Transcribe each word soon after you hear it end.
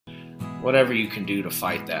whatever you can do to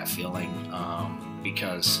fight that feeling,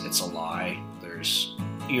 because it's a lie.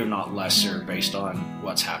 You're not lesser based on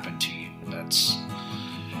what's happened to you. That's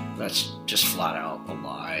just flat out a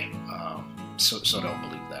lie. So don't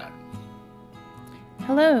believe that.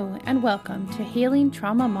 Hello and welcome to Healing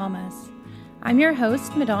Trauma Mamas. I'm your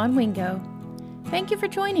host, Madon Wingo. Thank you for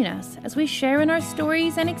joining us as we share in our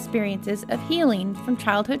stories and experiences of healing from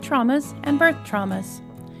childhood traumas and birth traumas.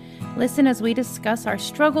 Listen as we discuss our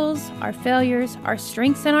struggles, our failures, our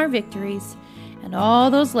strengths and our victories, and all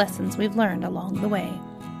those lessons we've learned along the way.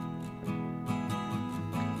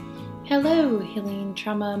 Hello, Healing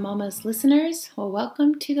Trauma Mamas listeners. Well,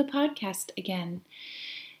 welcome to the podcast again.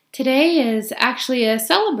 Today is actually a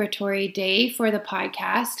celebratory day for the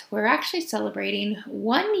podcast. We're actually celebrating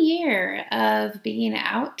 1 year of being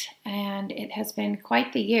out, and it has been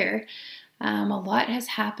quite the year. A lot has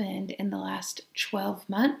happened in the last 12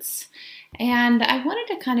 months, and I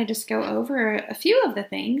wanted to kind of just go over a few of the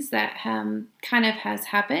things that kind of has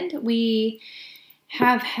happened. We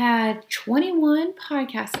have had 21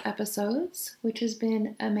 podcast episodes, which has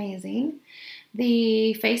been amazing.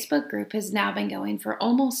 The Facebook group has now been going for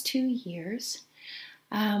almost 2 years.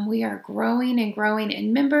 We are growing and growing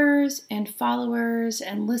in members and followers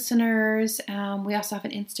and listeners. We also have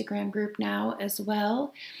an Instagram group now as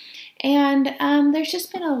well. And there's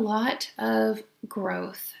just been a lot of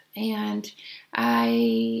growth. And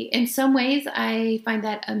in some ways, I find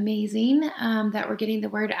that amazing that we're getting the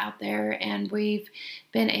word out there and we've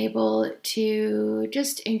been able to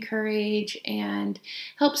just encourage and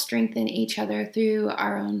help strengthen each other through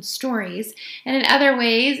our own stories. And in other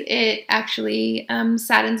ways, it actually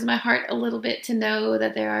saddens my heart a little bit to know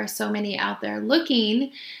that there are so many out there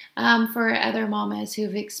looking for other mamas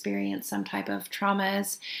who've experienced some type of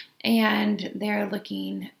traumas, and they're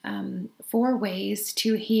looking for ways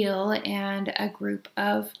to heal and a group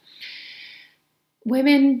of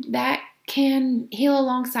women that can heal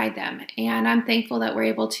alongside them. And I'm thankful that we're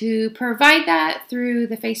able to provide that through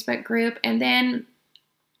the Facebook group. And then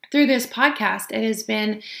through this podcast, it has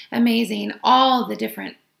been amazing, all the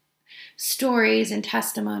different stories and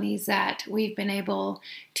testimonies that we've been able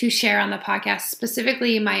to share on the podcast,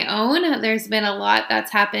 specifically my own. There's been a lot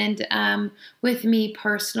that's happened with me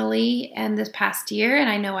personally in this past year, and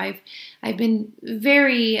I know I've been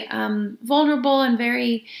very vulnerable and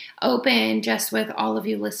very open just with all of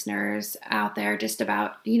you listeners out there, just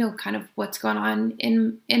about kind of what's going on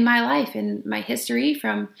in my life and my history,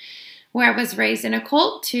 from where I was raised in a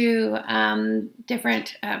cult to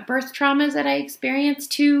different birth traumas that I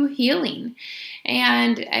experienced to healing.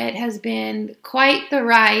 And it has been quite the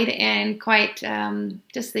ride and quite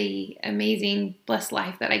just the amazing, blessed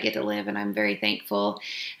life that I get to live. And I'm very thankful.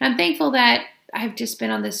 And I'm thankful that I've just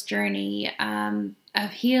been on this journey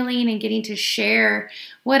of healing and getting to share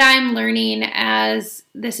what I'm learning as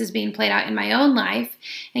this is being played out in my own life,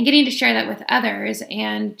 and getting to share that with others,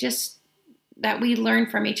 and just that we learn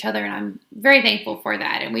from each other, and I'm very thankful for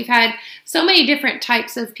that. And we've had so many different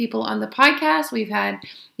types of people on the podcast. We've had,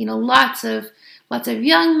 lots of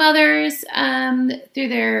young mothers through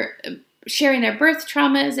their sharing their birth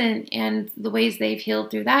traumas and the ways they've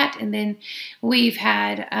healed through that. And then we've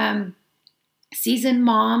had seasoned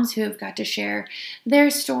moms who have got to share their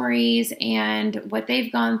stories and what they've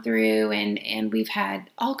gone through, and we've had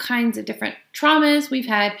all kinds of different traumas. We've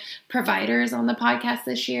had providers on the podcast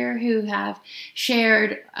this year who have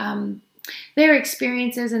shared their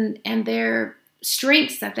experiences and their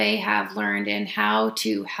strengths that they have learned in how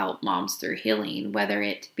to help moms through healing, whether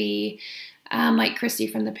it be like Christy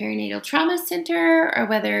from the Perinatal Trauma Center, or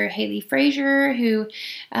whether Haley Frazier, who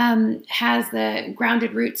has the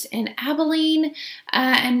grounded roots in Abilene,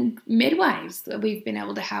 and midwives that we've been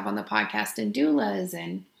able to have on the podcast, and doulas,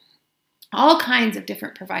 and all kinds of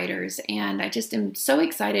different providers. And I just am so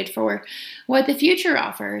excited for what the future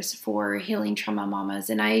offers for Healing Trauma Mamas.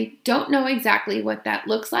 And I don't know exactly what that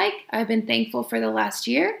looks like. I've been thankful for the last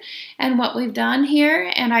year and what we've done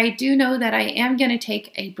here. And I do know that I am going to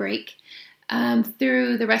take a break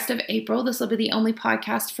through the rest of April. This will be the only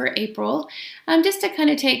podcast for April, just to kind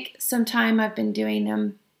of take some time. I've been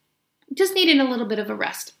doing just needing a little bit of a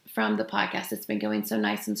rest from the podcast. It's been going so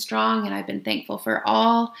nice and strong, and I've been thankful for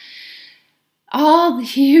all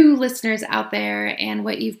you listeners out there and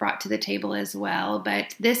what you've brought to the table as well.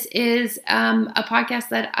 But this is a podcast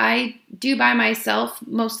that I do by myself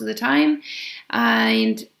most of the time,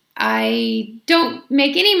 and I don't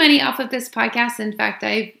make any money off of this podcast. In fact,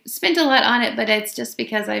 I've spent a lot on it, but it's just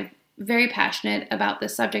because I'm very passionate about the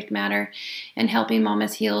subject matter and helping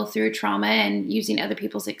mamas heal through trauma and using other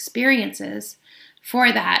people's experiences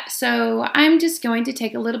for that. So I'm just going to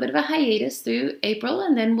take a little bit of a hiatus through April,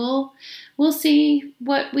 and then we'll see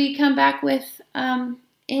what we come back with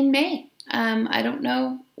in May. I don't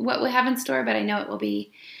know what we have in store, but I know it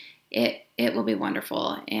will be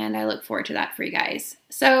wonderful, and I look forward to that for you guys.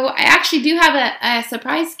 So I actually do have a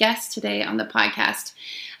surprise guest today on the podcast.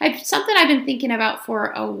 Something I've been thinking about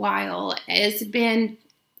for a while has been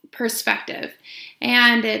perspective,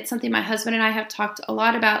 and it's something my husband and I have talked a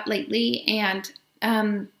lot about lately, and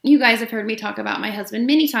you guys have heard me talk about my husband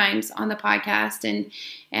many times on the podcast,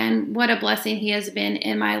 and what a blessing he has been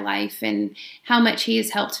in my life, and how much he has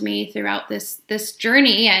helped me throughout this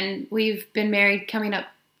journey. And we've been married coming up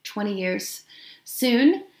 20 years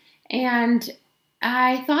soon, and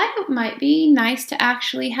I thought it might be nice to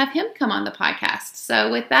actually have him come on the podcast.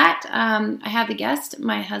 So with that, I have the guest.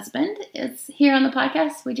 My husband is here on the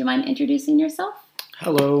podcast. Would you mind introducing yourself?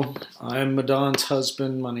 Hello, I'm Madon's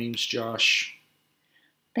husband. My name's Josh.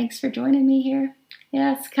 Thanks for joining me here.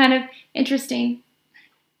 Yeah, it's kind of interesting.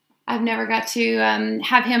 I've never got to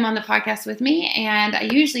have him on the podcast with me, and I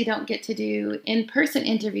usually don't get to do in-person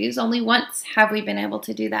interviews. Only once have we been able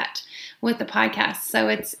to do that with the podcast. So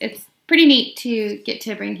it's pretty neat to get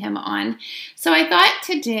to bring him on. So I thought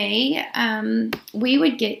today we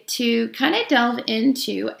would get to kind of delve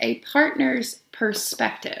into a partner's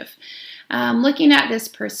perspective. Looking at this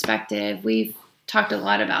perspective, we've talked a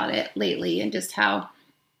lot about it lately, and just how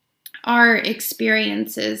our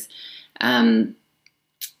experiences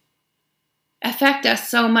affect us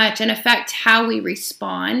so much, and affect how we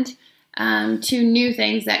respond to new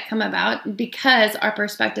things that come about, because our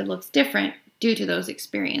perspective looks different due to those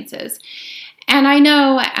experiences. And I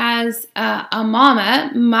know as a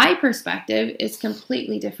mama, my perspective is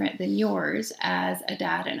completely different than yours as a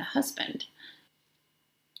dad and a husband.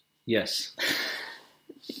 Yes.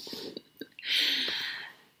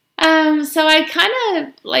 So I kind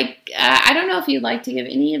of I don't know if you'd like to give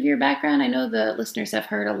any of your background. I know the listeners have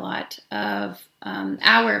heard a lot of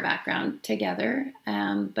our background together,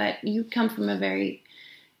 but you come from a very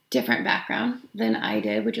different background than I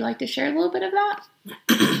did. Would you like to share a little bit of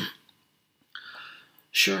that?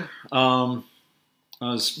 Sure. I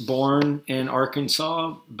was born in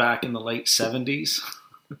Arkansas back in the late 70s.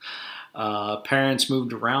 Parents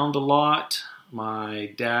moved around a lot.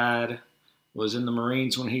 My dad was in the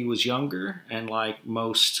Marines when he was younger, and like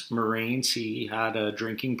most Marines, he had a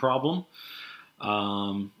drinking problem,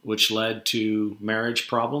 which led to marriage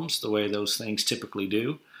problems, the way those things typically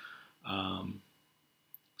do.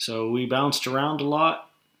 So we bounced around a lot.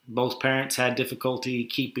 Both parents had difficulty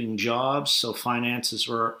keeping jobs, so finances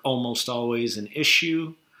were almost always an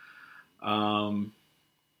issue. I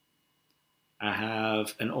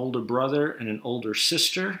have an older brother and an older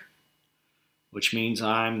sister, which means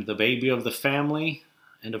I'm the baby of the family,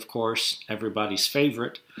 and of course, everybody's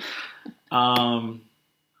favorite. But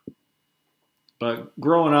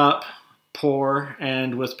growing up poor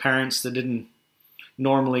and with parents that didn't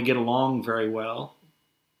normally get along very well,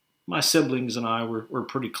 my siblings and I were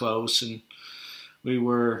pretty close, and we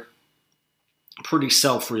were pretty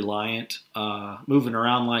self-reliant. Moving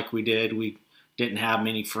around like we did, we didn't have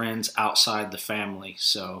many friends outside the family,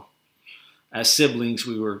 so as siblings,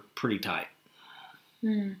 we were pretty tight.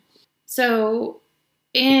 So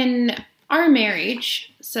in our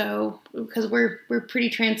marriage, because we're pretty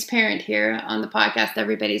transparent here on the podcast,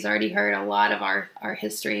 everybody's already heard a lot of our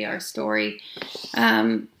history, our story,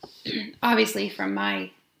 obviously from my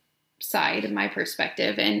side, my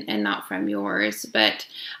perspective, and not from yours. But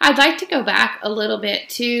I'd like to go back a little bit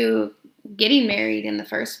to getting married in the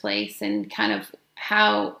first place, and kind of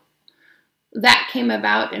how that came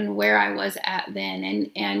about and where I was at then.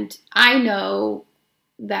 And I know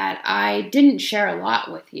that I didn't share a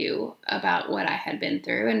lot with you about what I had been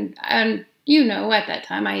through. And you know, at that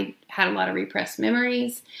time, I had a lot of repressed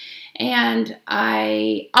memories. And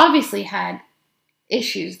I obviously had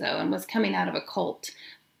issues, though, and was coming out of a cult.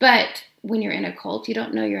 But when you're in a cult, you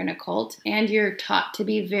don't know you're in a cult. And you're taught to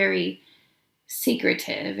be very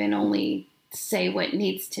secretive and only say what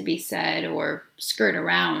needs to be said, or skirt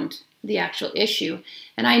around the actual issue.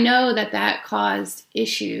 And I know that caused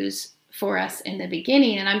issues for us in the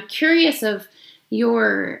beginning, and I'm curious of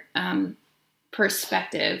your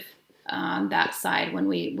perspective on that side when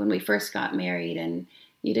we first got married, and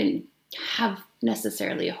you didn't have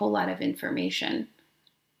necessarily a whole lot of information.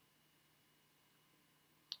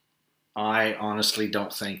 I honestly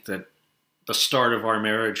don't think that the start of our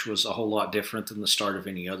marriage was a whole lot different than the start of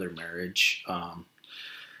any other marriage.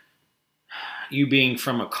 You being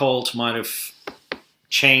from a cult might have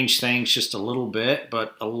changed things just a little bit,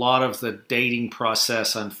 but a lot of the dating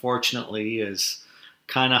process, unfortunately, is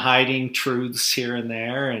kind of hiding truths here and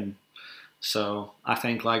there. And so I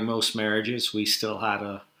think, like most marriages, we still had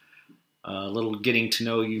a little getting to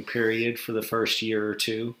know you period for the first year or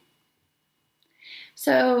two.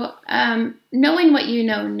 So, knowing what you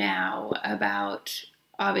know now about,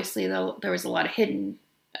 obviously, there was a lot of hidden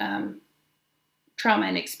trauma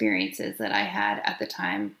and experiences that I had at the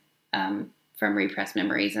time from repressed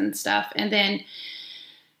memories and stuff. And then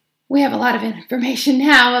we have a lot of information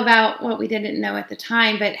now about what we didn't know at the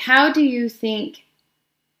time. But how do you think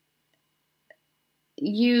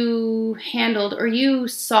you handled or you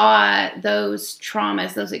saw those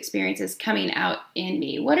traumas, those experiences coming out in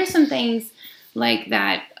me? What are some things like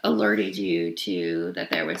that alerted you to that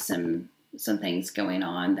there was some things going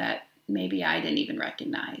on that maybe I didn't even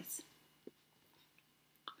recognize?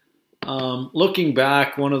 Looking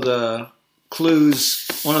back, one of the clues,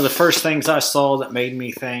 one of the first things I saw that made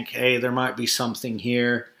me think, hey, there might be something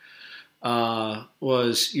here,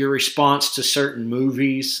 was your response to certain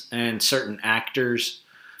movies and certain actors.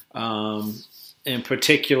 In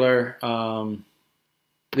particular,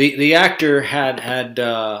 the actor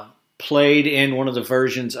had played in one of the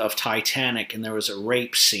versions of Titanic, and there was a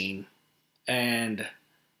rape scene, and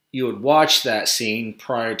you would watch that scene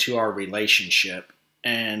prior to our relationship,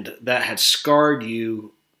 and that had scarred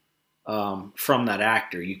you from that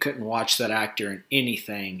actor. You couldn't watch that actor in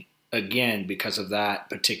anything again because of that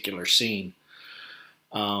particular scene.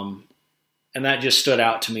 And that just stood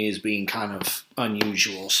out to me as being kind of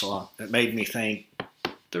unusual. So it made me think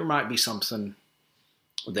there might be something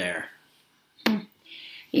there.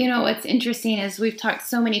 You know, what's interesting is we've talked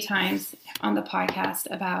so many times on the podcast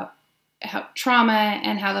about how trauma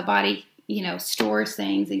and how the body, stores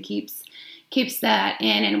things and keeps that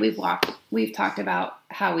in. And we've talked about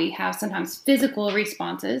how we have sometimes physical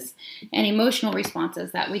responses and emotional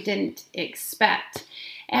responses that we didn't expect.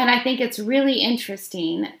 And I think it's really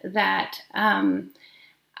interesting that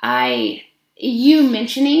you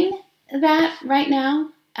mentioning that right now,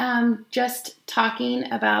 just talking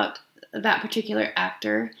about that particular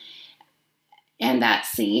actor and that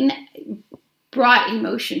scene brought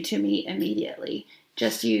emotion to me immediately.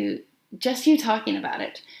 Just you talking about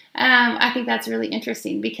it. I think that's really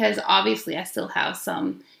interesting because obviously I still have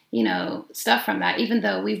some, stuff from that, even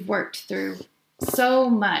though we've worked through so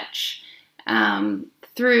much,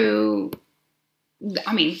 through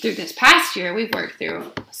this past year, we've worked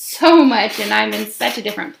through so much, and I'm in such a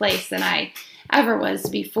different place than I ever was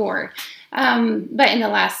before. But in the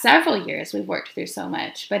last several years, we've worked through so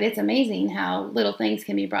much. But it's amazing how little things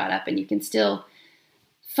can be brought up, and you can still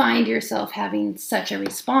find yourself having such a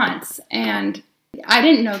response. And I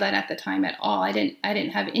didn't know that at the time at all. I didn't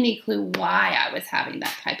have any clue why I was having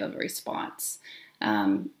that type of a response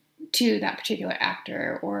to that particular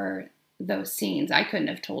actor or those scenes. I couldn't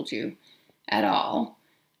have told you at all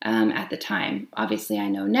at the time. Obviously, I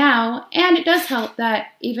know now. And it does help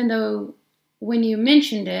that even though when you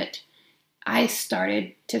mentioned it, I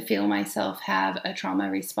started to feel myself have a trauma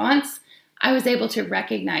response, I was able to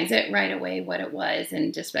recognize it right away, what it was,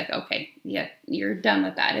 and just like, okay, yeah, you're done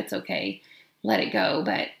with that. It's okay. Let it go.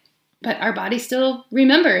 But our body still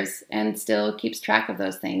remembers and still keeps track of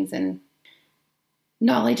those things. And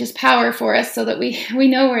knowledge is power for us so that we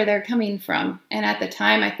know where they're coming from. And at the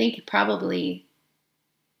time, I think probably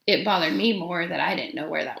it bothered me more that I didn't know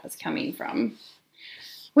where that was coming from.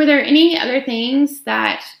 Were there any other things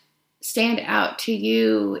that stand out to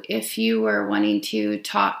you if you were wanting to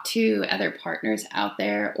talk to other partners out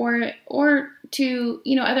there or to,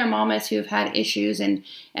 other mamas who have had issues and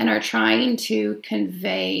are trying to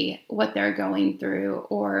convey what they're going through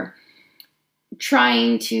or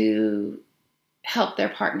trying to help their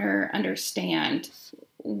partner understand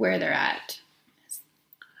where they're at?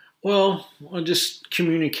 Well, I'll just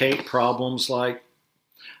communicate problems. Like,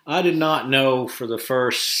 I did not know for the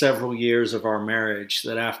first several years of our marriage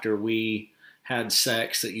that after we had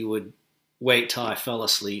sex that you would wait till I fell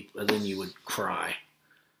asleep and then you would cry.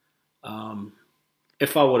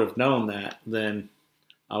 If I would have known that, then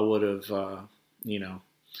I would have,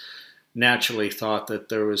 naturally thought that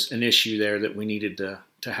there was an issue there that we needed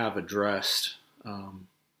to have addressed.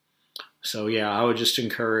 So yeah, I would just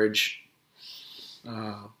encourage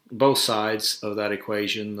both sides of that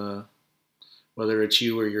equation, whether it's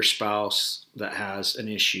you or your spouse that has an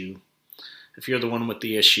issue. If you're the one with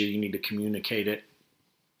the issue, you need to communicate it.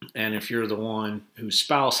 And if you're the one whose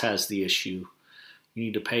spouse has the issue, you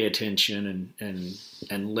need to pay attention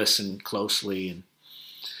and listen closely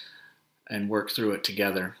and work through it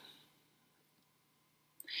together.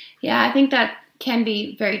 Yeah, I think that can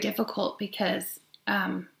be very difficult because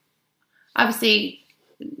obviously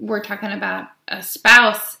we're talking about a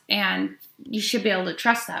spouse, and you should be able to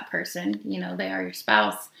trust that person. They are your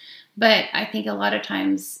spouse. But I think a lot of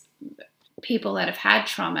times people that have had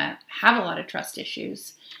trauma have a lot of trust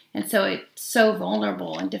issues. And so it's so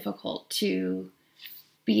vulnerable and difficult to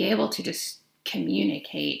be able to just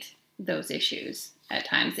communicate those issues at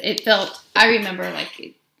times. I remember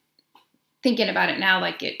thinking about it now,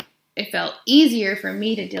 it felt easier for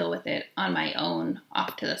me to deal with it on my own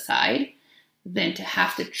off to the side than to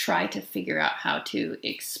have to try to figure out how to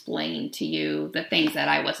explain to you the things that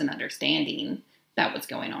I wasn't understanding that was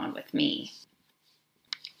going on with me.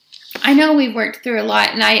 I know we've worked through a lot,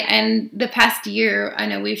 and the past year, I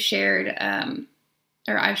know we've shared,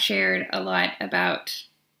 or I've shared a lot about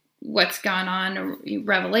what's gone on, or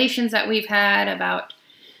revelations that we've had about,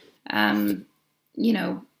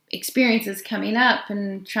 experiences coming up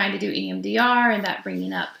and trying to do EMDR, and that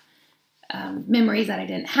bringing up memories that I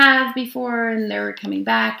didn't have before, and they were coming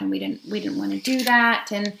back, and we didn't want to do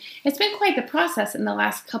that. And it's been quite the process in the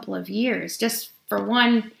last couple of years, just for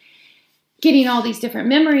one, getting all these different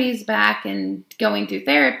memories back and going through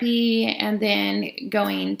therapy, and then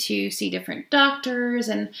going to see different doctors.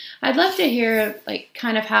 And I'd love to hear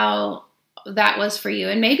kind of how that was for you.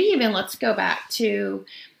 And maybe even let's go back to,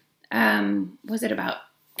 was it about,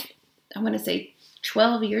 I want to say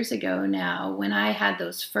 12 years ago now, when I had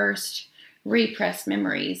those first repressed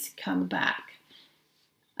memories come back.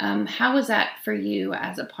 How was that for you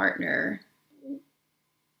as a partner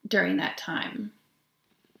during that time?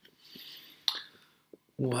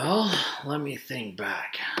 Well, let me think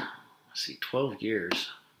back. Let's see, 12 years.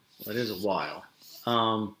 That is a while.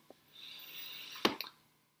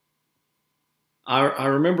 I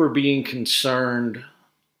remember being concerned,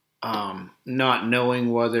 not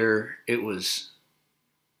knowing whether it was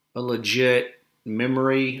a legit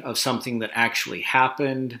memory of something that actually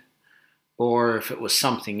happened or if it was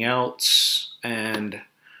something else. And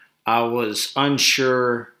I was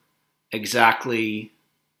unsure exactly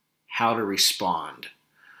how to respond.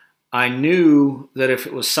 I knew that if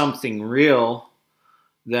it was something real,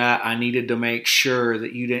 that I needed to make sure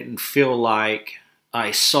that you didn't feel like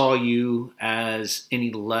I saw you as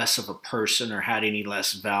any less of a person or had any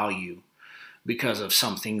less value because of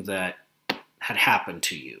something that had happened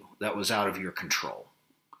to you that was out of your control.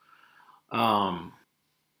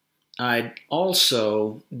 I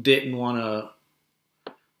also didn't want to,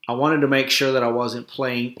 I wanted to make sure that I wasn't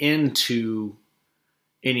playing into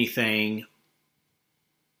anything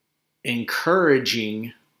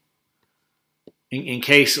encouraging in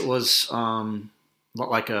case it was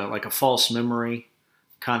like a false memory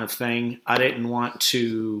kind of thing. I didn't want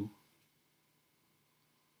to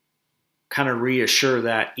kind of reassure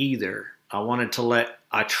that either.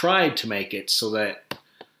 I tried to make it so that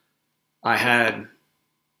I had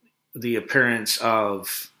the appearance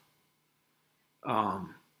of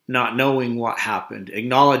not knowing what happened,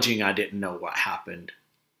 acknowledging I didn't know what happened,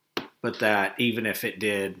 but that even if it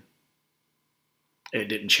did, it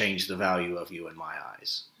didn't change the value of you in my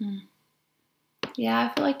eyes. Yeah,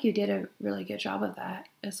 I feel like you did a really good job of that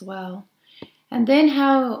as well. And then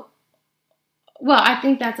I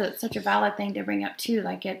think that's such a valid thing to bring up too.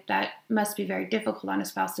 That must be very difficult on a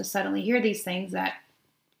spouse to suddenly hear these things that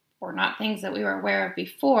were not things that we were aware of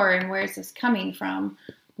before. And where is this coming from?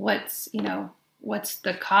 What's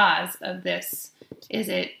the cause of this? Is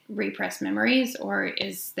it repressed memories, or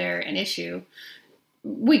is there an issue?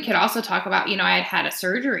 We could also talk about, I had a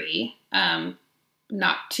surgery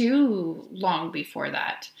not too long before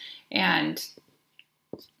that. And,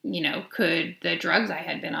 could the drugs I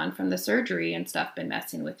had been on from the surgery and stuff been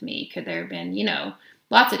messing with me? Could there have been,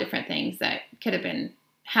 lots of different things that could have been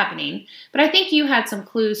happening? But I think you had some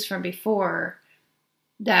clues from before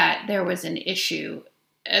that there was an issue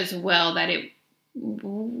as well, that it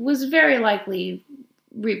was very likely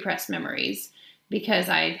repressed memories, because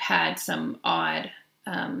I had some odd,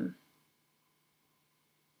 I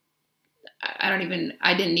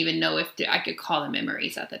didn't even know if I could call them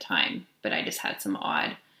memories at the time, but I just had some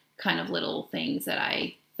odd kind of little things that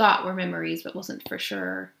I thought were memories, but wasn't for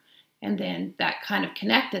sure. And then that kind of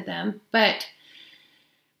connected them. But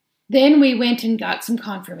then we went and got some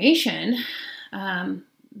confirmation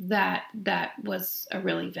that was a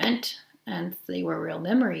real event and they were real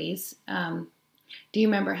memories. Do you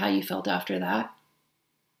remember how you felt after that?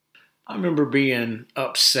 I remember being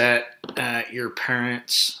upset at your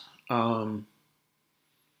parents,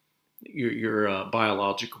 your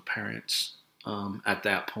biological parents, at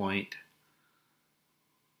that point,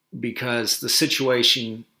 because the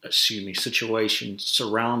situation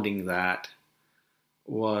surrounding that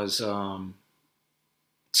was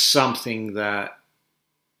something that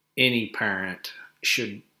any parent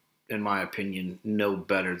should, in my opinion, know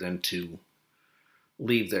better than to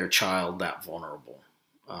leave their child that vulnerable.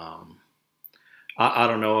 I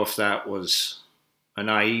don't know if that was a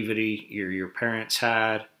naivety your parents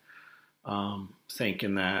had,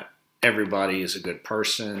 thinking that everybody is a good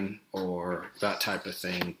person or that type of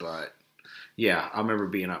thing. But yeah, I remember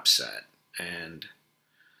being upset. And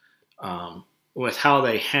with how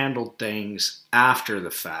they handled things after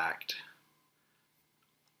the fact,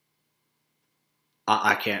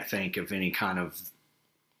 I can't think of any kind of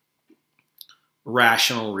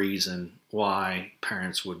rational reason why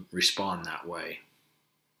parents would respond that way.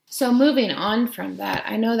 So moving on from that,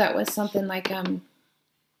 I know that was something like, I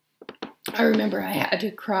remember I had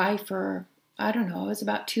to cry for, I don't know, it was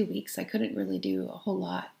about 2 weeks. I couldn't really do a whole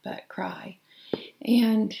lot but cry.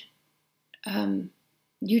 And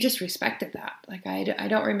you just respected that. Like, I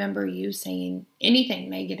don't remember you saying anything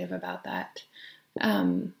negative about that.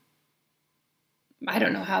 I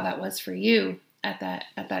don't know how that was for you at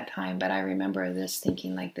that time, but I remember this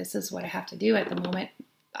thinking, like, this is what I have to do at the moment.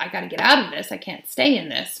 I got to get out of this. I can't stay in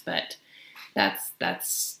this, but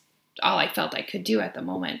that's all I felt I could do at the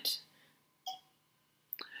moment.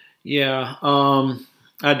 Yeah,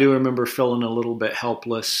 I do remember feeling a little bit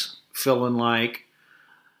helpless, feeling like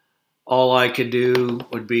all I could do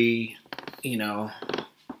would be,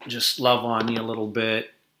 just love on you a little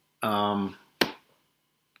bit,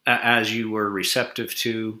 as you were receptive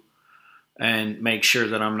to, and make sure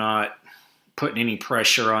that I'm not putting any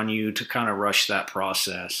pressure on you to kind of rush that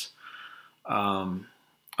process. I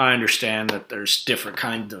understand that there's different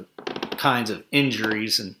kinds of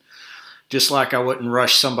injuries, and just like I wouldn't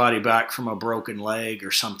rush somebody back from a broken leg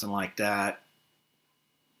or something like that,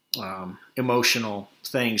 emotional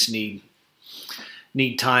things need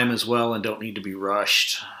time as well and don't need to be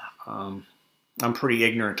rushed. I'm pretty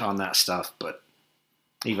ignorant on that stuff, but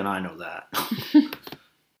even I know that.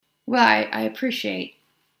 Well, I appreciate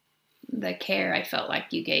the care I felt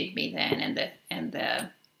like you gave me then, and the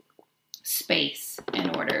space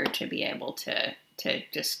in order to be able to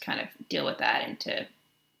just kind of deal with that and to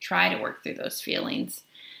try to work through those feelings.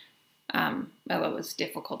 Well, it was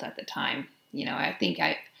difficult at the time. I think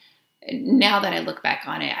now that I look back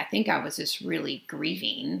on it, I think I was just really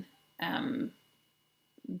grieving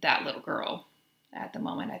that little girl at the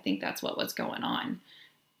moment. I think that's what was going on,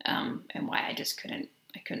 and why I just couldn't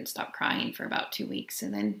stop crying for about 2 weeks,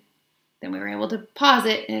 and then we were able to pause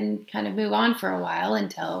it and kind of move on for a while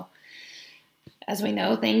until, as we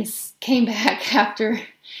know, things came back after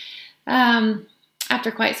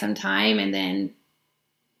quite some time. And then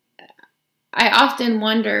I often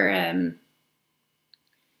wonder,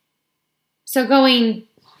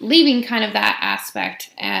 leaving kind of that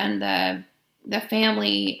aspect and the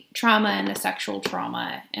family trauma and the sexual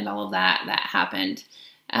trauma and all of that happened,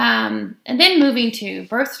 and then moving to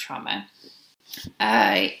birth trauma.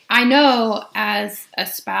 I know as a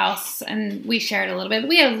spouse, and we shared a little bit,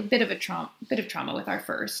 we had a bit of trauma with our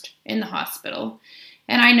first in the hospital.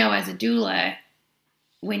 And I know as a doula,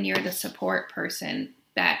 when you're the support person,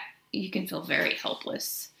 that you can feel very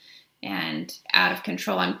helpless and out of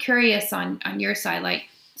control. I'm curious on your side, like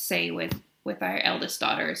say with our eldest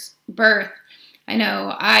daughter's birth. I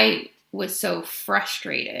know I was so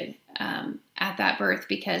frustrated at that birth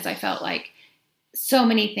because I felt like so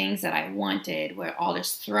many things that I wanted were all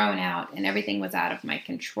just thrown out and everything was out of my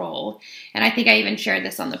control. And I think I even shared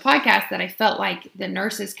this on the podcast that I felt like the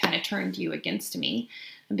nurses kind of turned you against me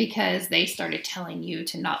because they started telling you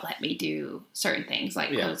to not let me do certain things like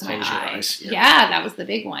close my eyes. Yeah, that was the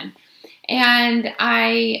big one. And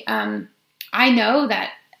I know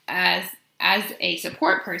that as a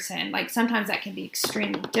support person, like sometimes that can be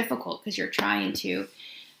extremely difficult because you're trying to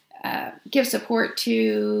give support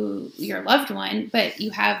to your loved one, but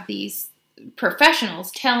you have these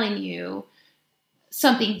professionals telling you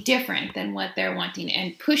something different than what they're wanting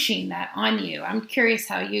and pushing that on you. I'm curious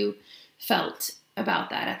how you felt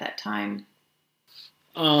about that at that time.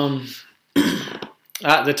 At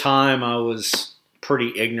the time, I was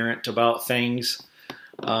pretty ignorant about things.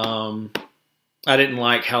 I didn't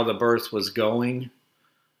like how the birth was going.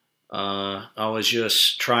 I was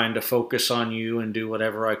just trying to focus on you and do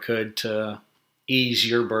whatever I could to ease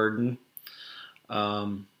your burden.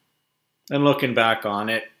 And looking back on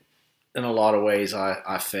it, in a lot of ways,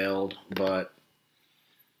 I failed, but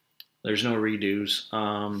there's no redos.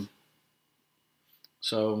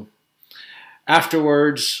 So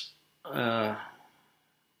afterwards,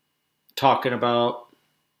 talking about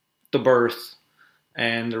the birth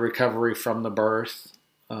and the recovery from the birth,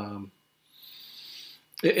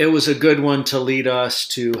 it was a good one to lead us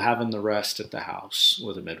to having the rest at the house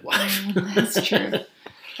with a midwife. That's true.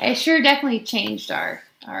 it sure definitely changed our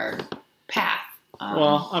path.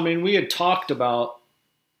 Well, I mean, we had talked about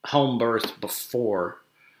home birth before,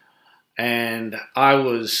 and I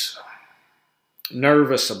was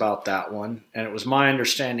nervous about that one. And it was my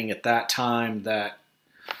understanding at that time that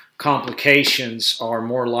complications are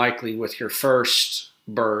more likely with your first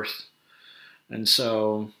birth. And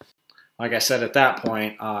so, like I said, at that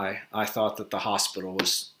point, I thought that the hospital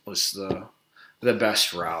was the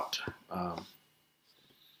best route.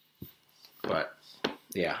 But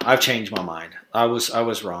yeah, I've changed my mind. I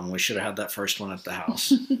was wrong. We should have had that first one at the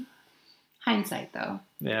house. Hindsight, though.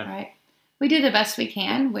 Yeah. Right. We do the best we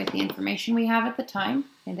can with the information we have at the time,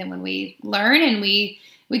 and then when we learn and we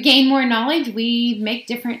gain more knowledge, we make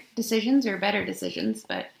different decisions or better decisions.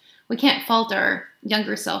 But we can't fault our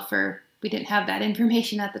younger self for we didn't have that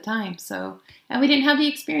information at the time. So, and we didn't have the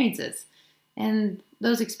experiences, and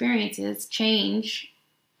those experiences change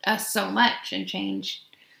us so much and change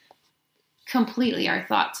completely our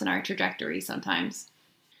thoughts and our trajectory sometimes.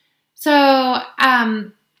 So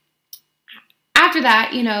after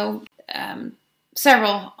that,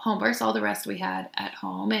 several home births, all the rest we had at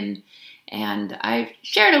home, and I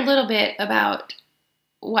shared a little bit about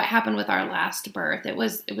what happened with our last birth. It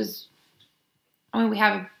was. I mean, we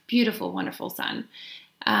have a beautiful, wonderful son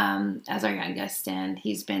as our youngest, and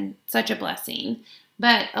he's been such a blessing.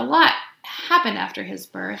 But a lot happened after his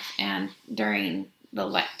birth and during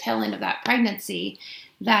the tail end of that pregnancy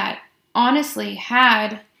that honestly,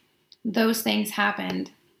 had those things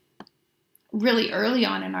happened really early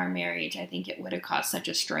on in our marriage, I think it would have caused such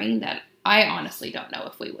a strain that I honestly don't know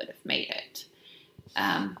if we would have made it.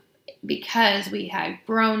 Because we had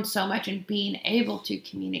grown so much in being able to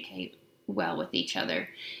communicate well with each other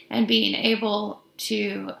and being able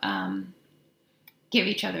to give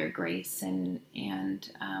each other grace and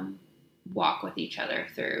walk with each other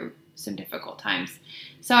through some difficult times.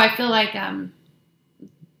 So I feel like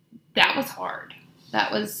that was hard.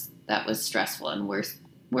 That was stressful, and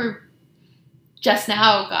we're just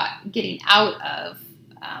now getting out of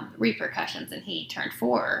repercussions, and he turned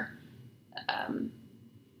 4,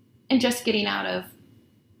 and just getting out of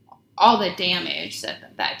all the damage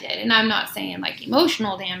that did. And I'm not saying like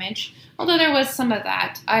emotional damage, although there was some of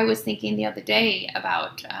that. I was thinking the other day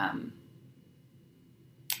about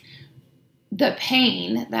the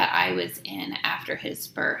pain that I was in after his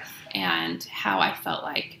birth and how I felt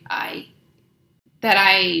like that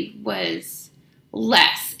I was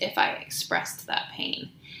less if I expressed that pain.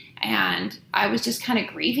 And I was just kind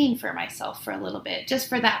of grieving for myself for a little bit, just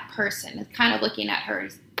for that person, kind of looking at her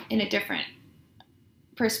in a different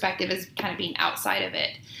perspective as kind of being outside of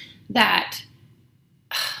it. That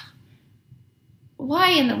why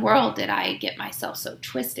in the world did I get myself so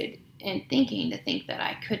twisted in thinking to think that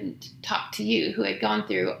I couldn't talk to you who had gone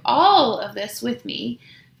through all of this with me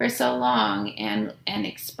for so long and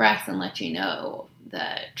express and let you know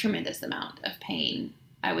the tremendous amount of pain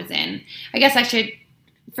I was in. I guess I should,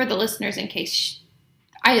 for the listeners, in case,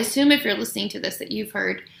 I assume if you're listening to this that you've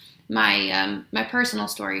heard my personal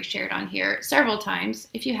story shared on here several times.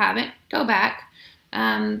 If you haven't, go back.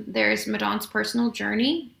 There's Madon's personal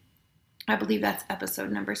journey. I believe that's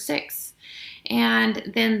episode number 6.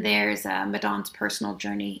 And then there's Madon's personal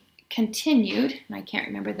journey continued. And I can't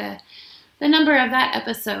remember the number of that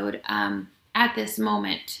episode at this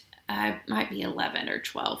moment. Might be 11 or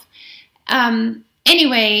 12.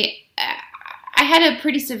 Anyway, I had a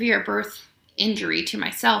pretty severe birth injury to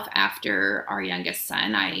myself after our youngest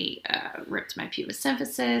son. I ripped my pubis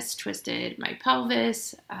symphysis, twisted my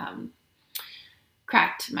pelvis,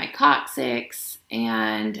 cracked my coccyx,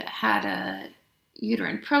 and had a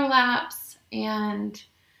uterine prolapse, and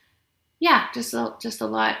yeah, just a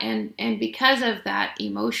lot. And because of that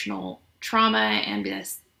emotional trauma and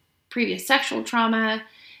this previous sexual trauma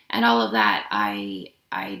and all of that, I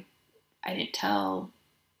didn't tell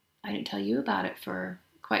you about it for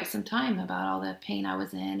quite some time, about all the pain I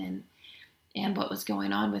was in and what was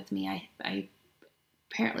going on with me. I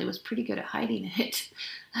apparently was pretty good at hiding it.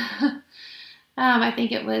 I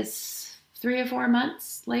think it was 3 or 4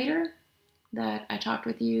 months later that I talked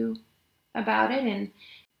with you about it. And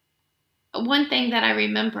one thing that I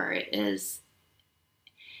remember is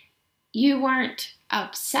you weren't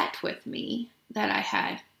upset with me that I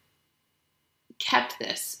had kept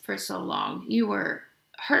this for so long. You were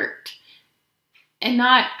hurt, and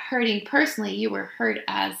not hurting personally. You were hurt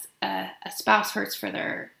as a spouse hurts for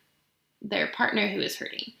their partner who is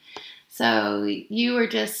hurting. So you were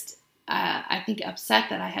just, I think, upset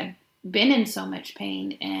that I had been in so much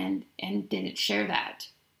pain and didn't share that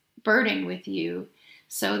burden with you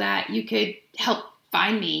so that you could help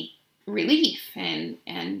find me relief and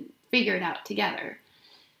figure it out together.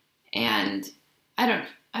 And I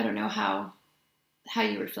don't know how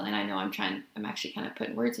you were feeling. I know I'm actually kind of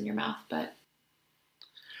putting words in your mouth, but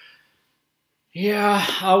Yeah,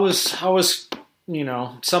 I was,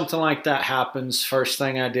 something like that happens. First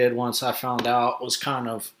thing I did once I found out was kind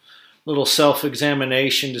of little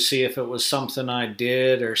self-examination to see if it was something I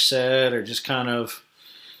did or said or just kind of,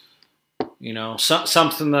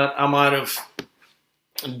 something that I might have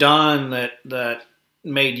done that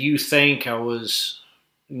made you think I was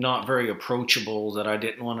not very approachable, that I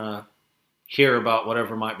didn't want to hear about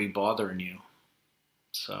whatever might be bothering you.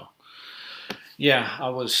 So, yeah,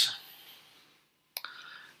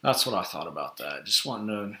 that's what I thought about that. Just wanting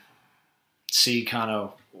to see kind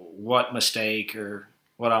of what mistake or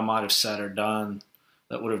what I might have said or done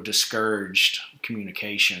that would have discouraged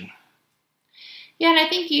communication. yeah, and I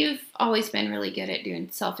think you've always been really good at doing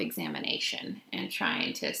self-examination and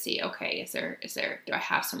trying to see, okay, do I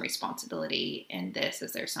have some responsibility in this?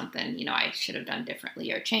 Is there something, I should have done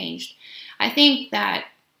differently or changed? I think that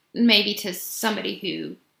maybe to somebody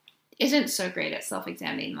who isn't so great at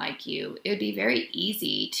self-examining like you, it would be very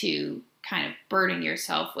easy to kind of burden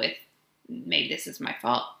yourself with, maybe this is my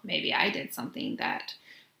fault. Maybe I did something that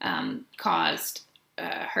caused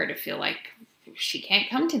her to feel like she can't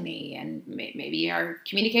come to me, and maybe our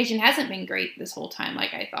communication hasn't been great this whole time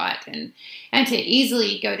like I thought, and to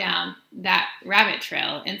easily go down that rabbit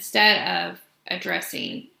trail instead of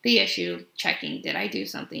addressing the issue, checking, did I do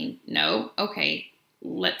something? No. Okay,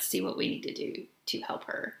 let's see what we need to do to help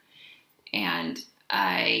her. And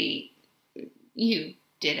you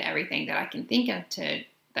did everything that I can think of to,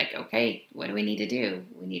 like, okay, what do we need to do?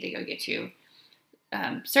 We need to go get you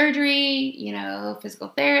surgery, physical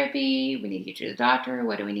therapy. We need to get you to the doctor.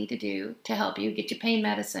 What do we need to do to help you get you pain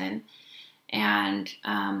medicine? And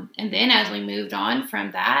then as we moved on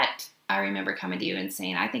from that, I remember coming to you and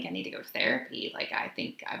saying, I think I need to go to therapy. Like, I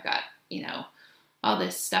think I've got, all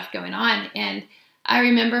this stuff going on. And I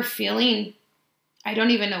remember feeling, I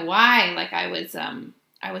don't even know why, like I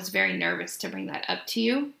was very nervous to bring that up to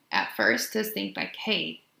you at first, to think like,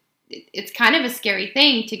 hey, it's kind of a scary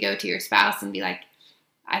thing to go to your spouse and be like,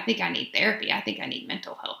 I think I need therapy. I think I need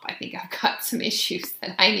mental help. I think I've got some issues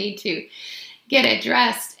that I need to get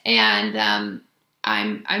addressed. And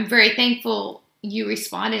I'm very thankful you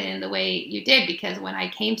responded in the way you did, because when I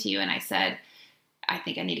came to you and I said, I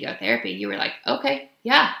think I need to go to therapy, you were like, okay,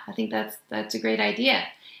 yeah, I think that's a great idea.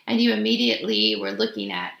 And you immediately were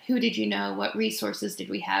looking at, who did you know, what resources did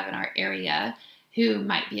we have in our area who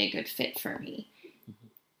might be a good fit for me?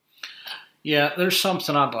 Yeah, there's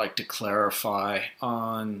something I'd like to clarify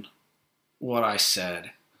on what I said.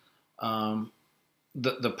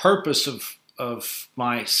 The purpose of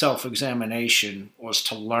my self-examination was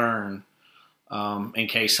to learn, in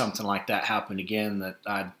case something like that happened again, that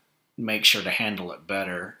I'd make sure to handle it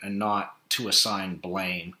better and not to assign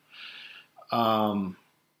blame.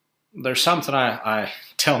 There's something I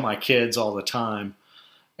tell my kids all the time,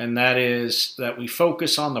 and that is that we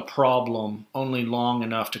focus on the problem only long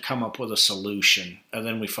enough to come up with a solution, and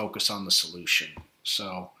then we focus on the solution.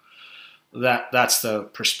 So that's the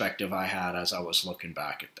perspective I had as I was looking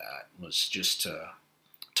back at that, was just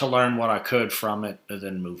to learn what I could from it and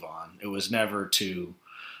then move on. It was never to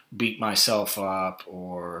beat myself up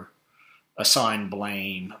or assign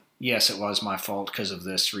blame. Yes, it was my fault because of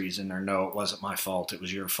this reason, or no, it wasn't my fault, it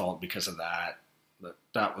was your fault because of that. But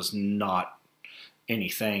that was not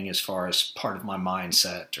anything as far as part of my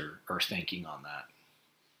mindset or thinking on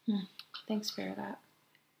that. Thanks for that.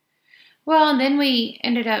 Well, and then we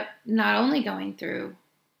ended up not only going through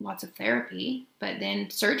lots of therapy, but then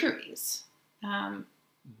surgeries.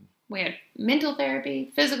 We had mental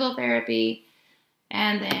therapy, physical therapy,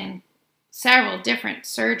 and then several different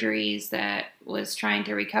surgeries that was trying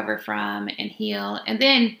to recover from and heal. And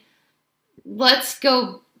then let's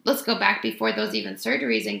go back before those even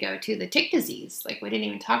surgeries and go to the tick disease. Like, we didn't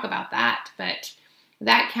even talk about that, but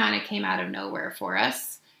that kind of came out of nowhere for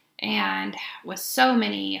us, and with so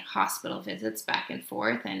many hospital visits back and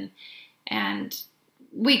forth. And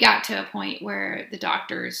we got to a point where the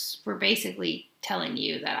doctors were basically telling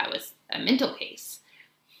you that I was a mental case.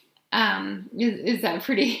 Is that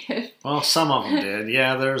pretty? Well, some of them did.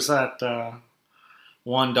 Yeah, there's that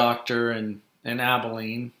one doctor in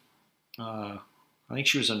Abilene. I think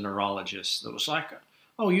she was a neurologist that was like,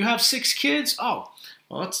 "Oh, you have 6 kids? Oh,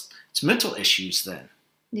 well, it's mental issues then."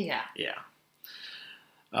 Yeah. Yeah.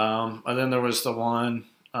 And then there was the one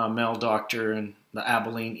male doctor in the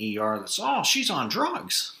Abilene ER that's, "Oh, she's on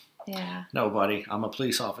drugs." Yeah. No, buddy, I'm a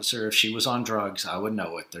police officer. If she was on drugs, I would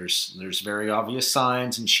know it. There's very obvious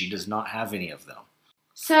signs, and she does not have any of them.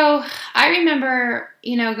 So I remember,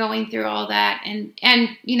 going through all that, and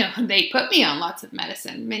they put me on lots of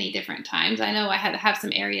medicine many different times. I know I had to have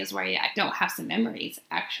some areas where I don't have some memories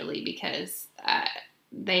actually, because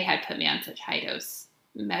they had put me on such high dose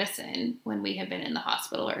medicine when we had been in the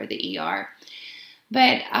hospital or the ER.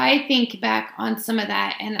 But I think back on some of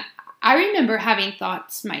that, and I remember having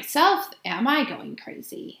thoughts myself, am I going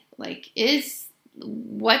crazy? Like,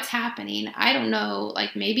 what's happening? I don't know.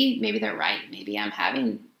 Like, maybe they're right. Maybe I'm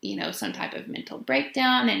having, some type of mental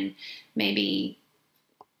breakdown, and maybe,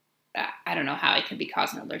 I don't know how it could be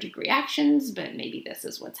causing allergic reactions, but maybe this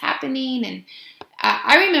is what's happening. And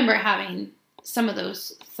I remember having some of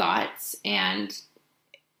those thoughts, and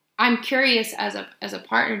I'm curious, as a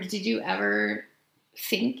partner, did you ever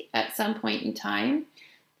think at some point in time,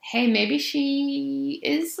 hey, maybe she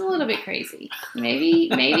is a little bit crazy. Maybe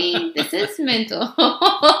this is mental.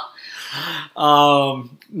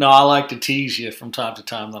 No, I like to tease you from time to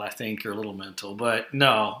time that I think you're a little mental, but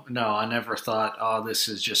no, I never thought, oh, this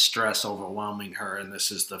is just stress overwhelming her, and this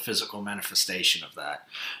is the physical manifestation of that.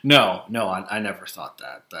 No, I never thought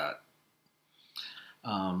that.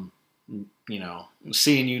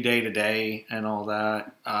 Seeing you day to day and all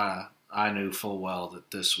that, I knew full well that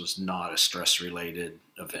this was not a stress-related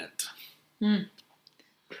event. I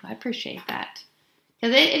appreciate that.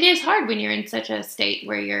 Because it is hard when you're in such a state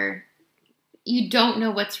where you don't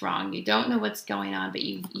know what's wrong, you don't know what's going on, but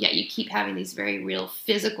you keep having these very real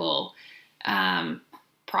physical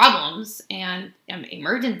problems and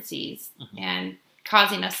emergencies, and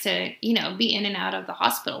causing us to, be in and out of the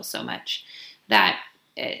hospital so much that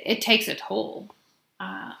it takes a toll.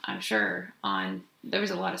 I'm sure there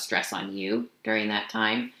was a lot of stress on you during that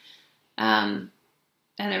time. And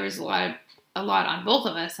there was a lot on both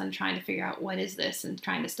of us on trying to figure out what is this, and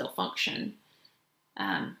trying to still function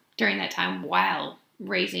during that time while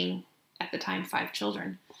raising, at the time, 5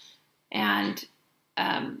 children. And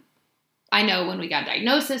I know when we got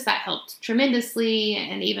diagnosis, that helped tremendously.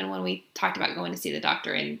 And even when we talked about going to see the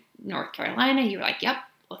doctor in North Carolina, you were like, yep,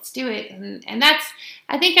 let's do it. And that's,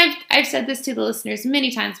 I think I've said this to the listeners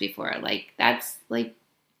many times before. Like, that's like,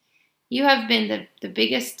 you have been the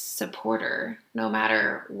biggest supporter, no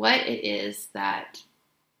matter what it is that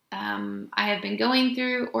I have been going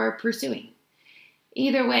through or pursuing.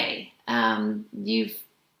 Either way, you've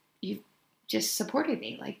just supported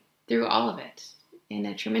me, like, through all of it in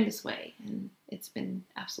a tremendous way, and it's been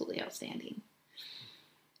absolutely outstanding.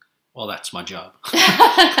 Well, that's my job.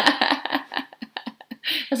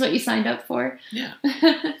 That's what you signed up for? Yeah.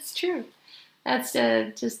 That's true. That's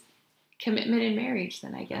just commitment in marriage,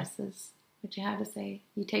 then, I guess, is what you have to say.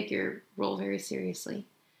 You take your role very seriously.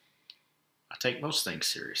 I take most things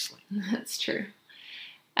seriously. That's true.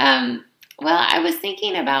 Well, I was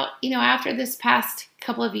thinking about, after this past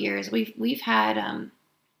couple of years, we've had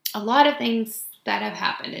a lot of things that have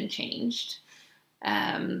happened and changed.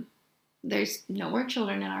 There's no more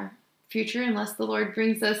children in our future unless the Lord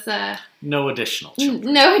brings us no additional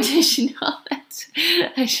children. No additional.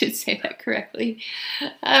 I should say that correctly.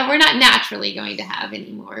 We're not naturally going to have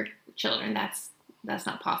any more children. That's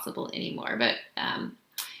not possible anymore. But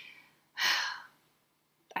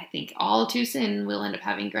I think all too soon we'll end up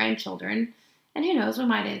having grandchildren, and who knows, we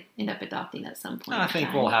might end up adopting at some point. I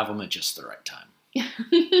think we'll have them at just the right time.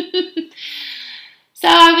 So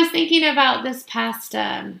I was thinking about this past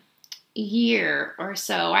year or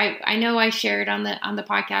so. I know I shared on the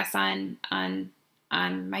podcast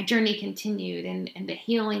on my journey continued, and the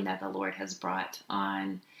healing that the Lord has brought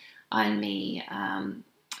on me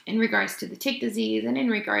in regards to the tick disease, and in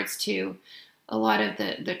regards to a lot of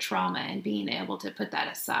the trauma, and being able to put that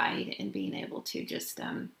aside and being able to just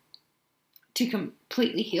to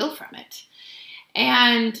completely heal from it.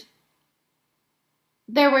 And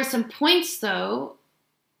there were some points, though,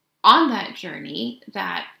 on that journey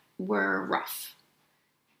that were rough.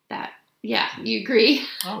 That, yeah, you agree?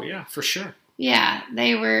 Oh yeah, for sure. Yeah,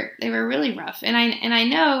 they were really rough, and I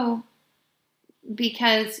know,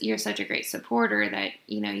 because you're such a great supporter, that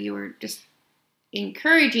you were just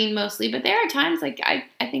encouraging mostly. But there are times, like I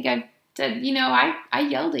think I've said, I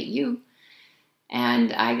yelled at you,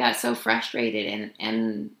 and I got so frustrated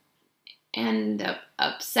and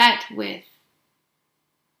upset with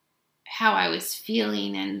how I was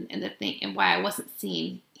feeling, and the thing, and why I wasn't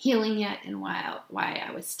seeing healing yet, and why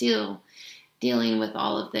I was still dealing with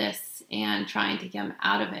all of this and trying to come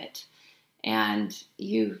out of it. And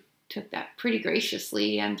you took that pretty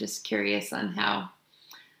graciously. I'm just curious on how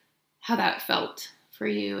that felt for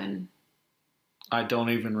you. And I don't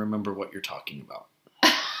even remember what you're talking about.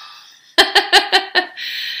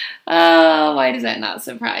 Oh, why does that not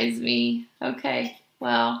surprise me? Okay,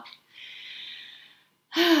 well,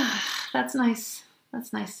 That's nice.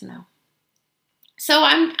 That's nice to know. So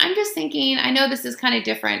I'm just thinking, I know this is kind of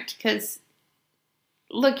different because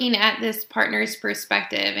looking at this partner's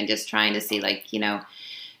perspective and just trying to see, like,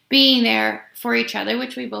 being there for each other,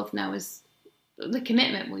 which we both know is the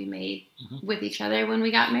commitment we made with each other when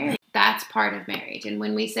we got married. That's part of marriage. And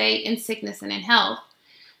when we say in sickness and in health,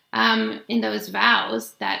 in those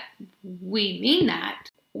vows, that we mean that.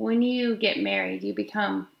 When you get married, you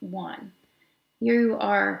become one. You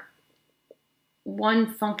are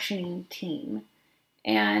one functioning team.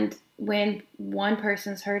 And when one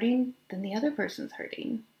person's hurting, then the other person's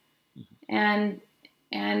hurting. And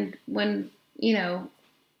when,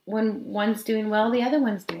 when one's doing well, the other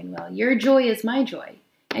one's doing well. Your joy is my joy,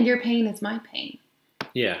 and your pain is my pain.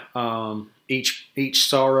 Yeah. Each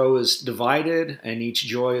sorrow is divided, and each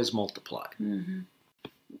joy is multiplied. Mm-hmm.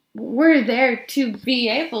 We're there to be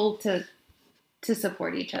able to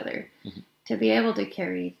support each other, to be able to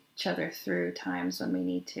carry each other through times when we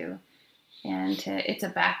need to. And it's a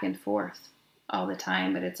back and forth all the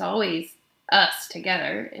time, but it's always us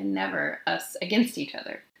together and never us against each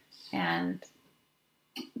other. And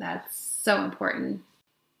that's so important.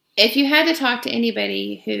 If you had to talk to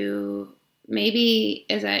anybody who maybe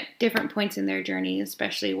is at different points in their journey,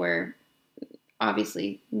 especially where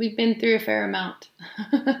obviously we've been through a fair amount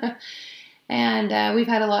and we've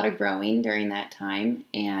had a lot of growing during that time,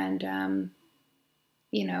 and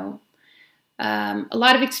a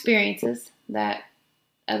lot of experiences that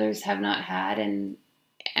others have not had, and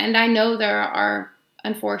I know there are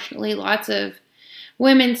unfortunately lots of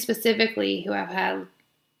women specifically who have had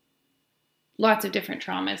lots of different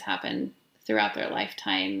traumas happen throughout their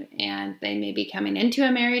lifetime, and they may be coming into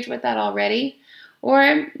a marriage with that already, or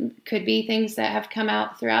it could be things that have come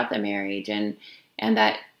out throughout the marriage, and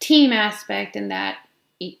that team aspect and that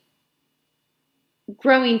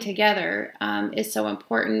growing together is so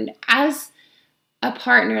important. As a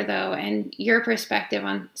partner, though, and your perspective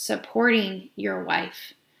on supporting your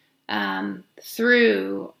wife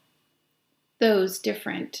through those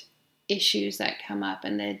different issues that come up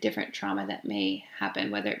and the different trauma that may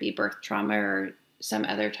happen, whether it be birth trauma or some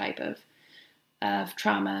other type of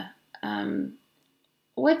trauma,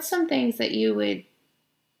 what's some things that you would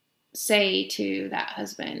say to that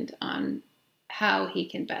husband on how he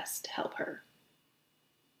can best help her?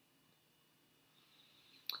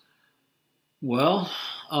 Well,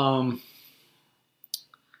 I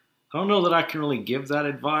don't know that I can really give that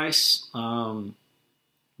advice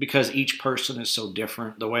because each person is so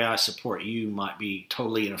different. The way I support you might be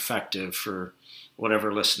totally ineffective for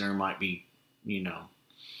whatever listener might be,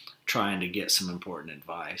 trying to get some important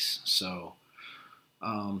advice. So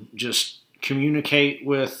just communicate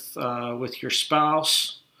with your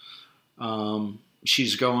spouse.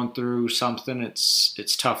 She's going through something.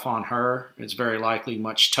 It's tough on her. It's very likely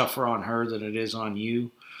much tougher on her than it is on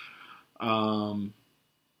you. And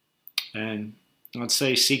I'd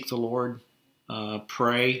say seek the Lord,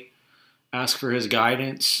 pray, ask for His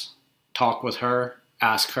guidance, talk with her,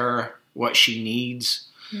 ask her what she needs.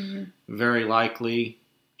 Mm-hmm. Very likely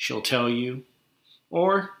she'll tell you.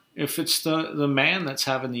 Or if it's the man that's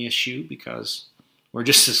having the issue, because we're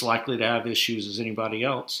just as likely to have issues as anybody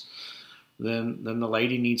else, then the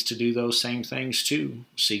lady needs to do those same things too.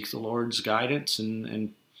 Seek the Lord's guidance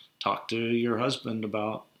and talk to your husband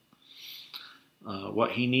about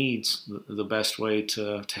what he needs, the best way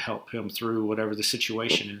to help him through whatever the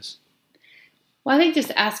situation is. Well, I think just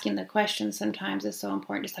asking the question sometimes is so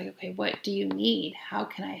important. Just like, okay, what do you need? How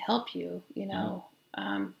can I help you? In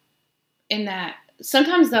that,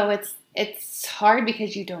 sometimes though it's hard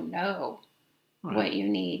because you don't know what you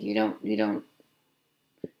need.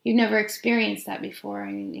 You've never experienced that before,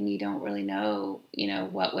 and you don't really know,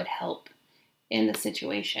 what would help in the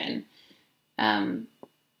situation.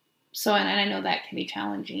 So, and I know that can be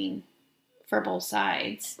challenging for both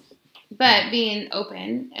sides, but being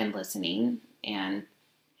open and listening, and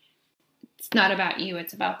it's not about you,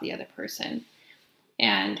 it's about the other person,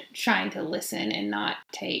 and trying to listen and not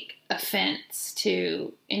take offense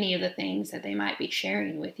to any of the things that they might be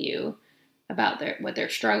sharing with you about what they're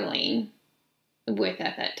struggling with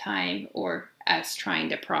at that time, or as trying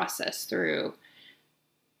to process through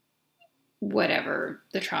whatever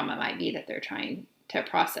the trauma might be that they're trying to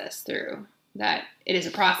process through. That it is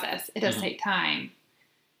a process. It does take time.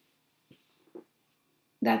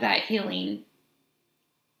 That healing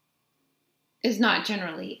is not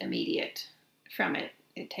generally immediate from it.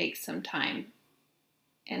 It takes some time.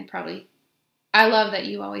 And probably, I love that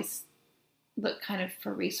you always look kind of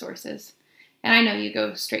for resources. And I know you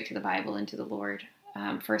go straight to the Bible and to the Lord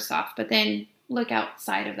first off, but then look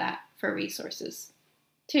outside of that for resources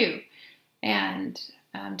too. And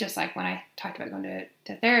just like when I talked about going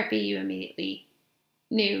to therapy, you immediately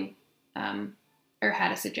knew or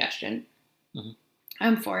had a suggestion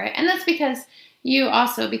for it. And that's because you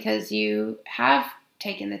have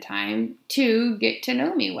taken the time to get to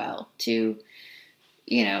know me well, to,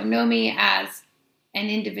 know me as an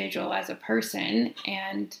individual, as a person.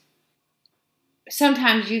 And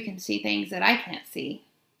sometimes you can see things that I can't see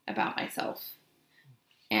about myself.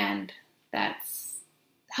 And that's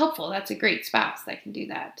helpful. That's a great spouse that can do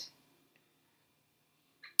that.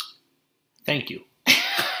 Thank you.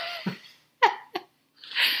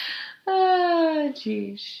 Oh,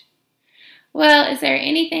 geez. Well, is there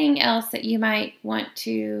anything else that you might want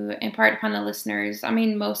to impart upon the listeners? I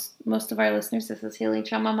mean, most of our listeners, this is Healing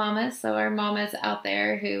Trauma Mamas, so our mamas out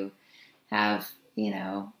there who have,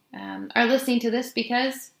 are listening to this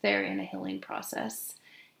because they're in a healing process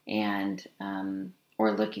and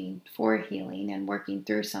or looking for healing and working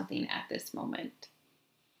through something at this moment.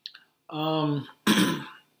 Not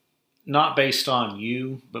based on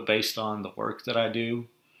you, but based on the work that I do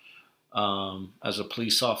as a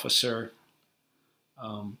police officer.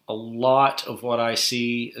 A lot of what I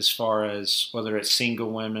see as far as whether it's single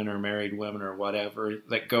women or married women or whatever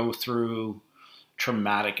that go through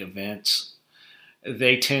traumatic events,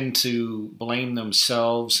 they tend to blame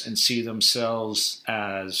themselves and see themselves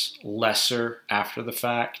as lesser after the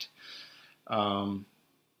fact. I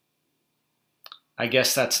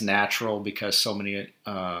guess that's natural because so many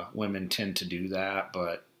women tend to do that,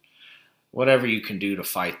 but whatever you can do to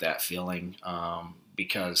fight that feeling,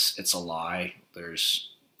 because it's a lie.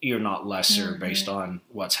 You're not lesser based on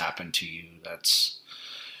what's happened to you. That's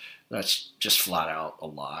just flat out a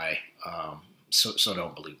lie. So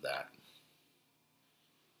don't believe that.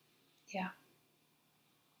 Yeah.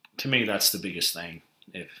 To me, that's the biggest thing.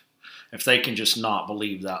 If they can just not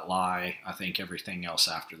believe that lie, I think everything else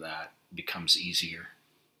after that becomes easier.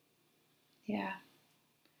 Yeah.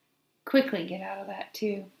 Quickly get out of that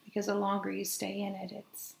too, because the longer you stay in it, it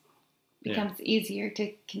becomes easier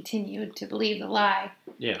to continue to believe the lie.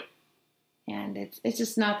 Yeah. And it's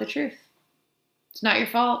just not the truth. It's not your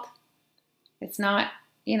fault. It's not,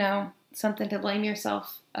 something to blame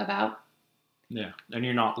yourself about. Yeah. And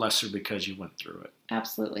you're not lesser because you went through it.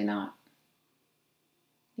 Absolutely not.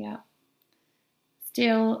 Yeah.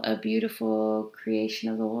 Still a beautiful creation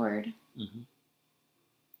of the Lord. Mm-hmm.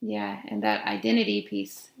 Yeah, and that identity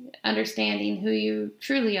piece, understanding who you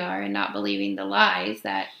truly are and not believing the lies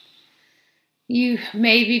that you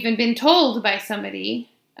may have even been told by somebody.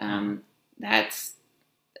 It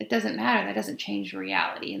doesn't matter. That doesn't change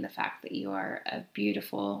reality and the fact that you are a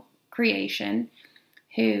beautiful creation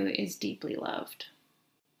who is deeply loved.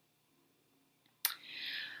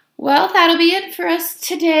 Well, that'll be it for us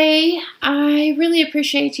today. I really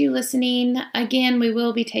appreciate you listening. Again, we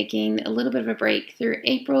will be taking a little bit of a break through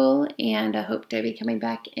April, and I hope to be coming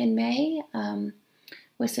back in May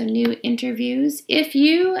with some new interviews. If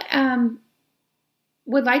you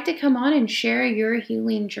would like to come on and share your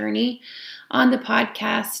healing journey on the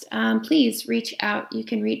podcast, please reach out. You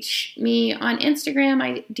can reach me on Instagram.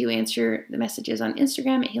 I do answer the messages on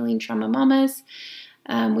Instagram at Healing Trauma Mamas.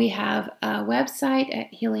 We have a website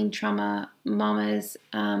at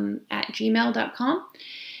healingtraumamamas@gmail.com.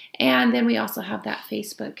 And then we also have that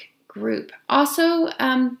Facebook group. Also,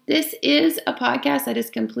 this is a podcast that is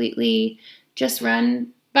completely just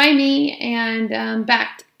run by me and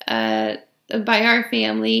backed by our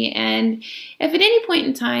family. And if at any point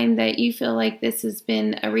in time that you feel like this has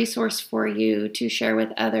been a resource for you to share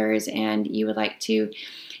with others and you would like to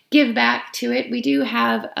give back to it, we do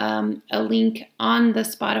have a link on the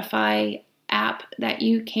Spotify app that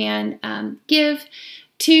you can give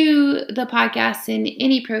to the podcast, and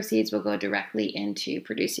any proceeds will go directly into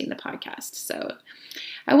producing the podcast. So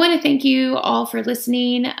I want to thank you all for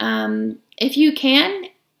listening. If you can,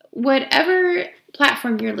 whatever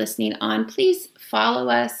platform you're listening on, please follow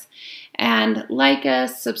us and like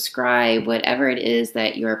us, subscribe, whatever it is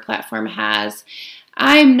that your platform has.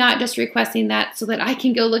 I'm not just requesting that so that I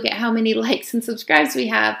can go look at how many likes and subscribes we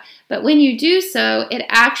have, but when you do so, it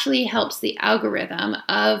actually helps the algorithm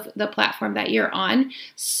of the platform that you're on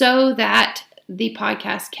so that the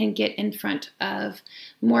podcast can get in front of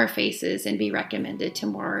more faces and be recommended to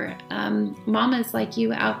more mamas like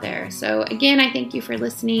you out there. So again, I thank you for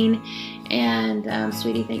listening, and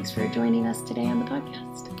Sweetie, thanks for joining us today on the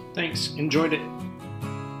podcast. Thanks. Enjoyed it.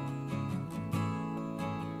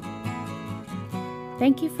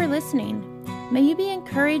 Thank you for listening. May you be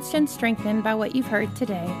encouraged and strengthened by what you've heard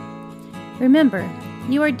today. Remember,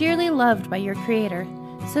 you are dearly loved by your Creator,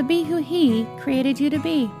 so be who He created you to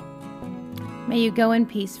be. May you go in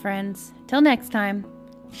peace, friends. Till next time,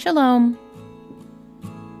 Shalom.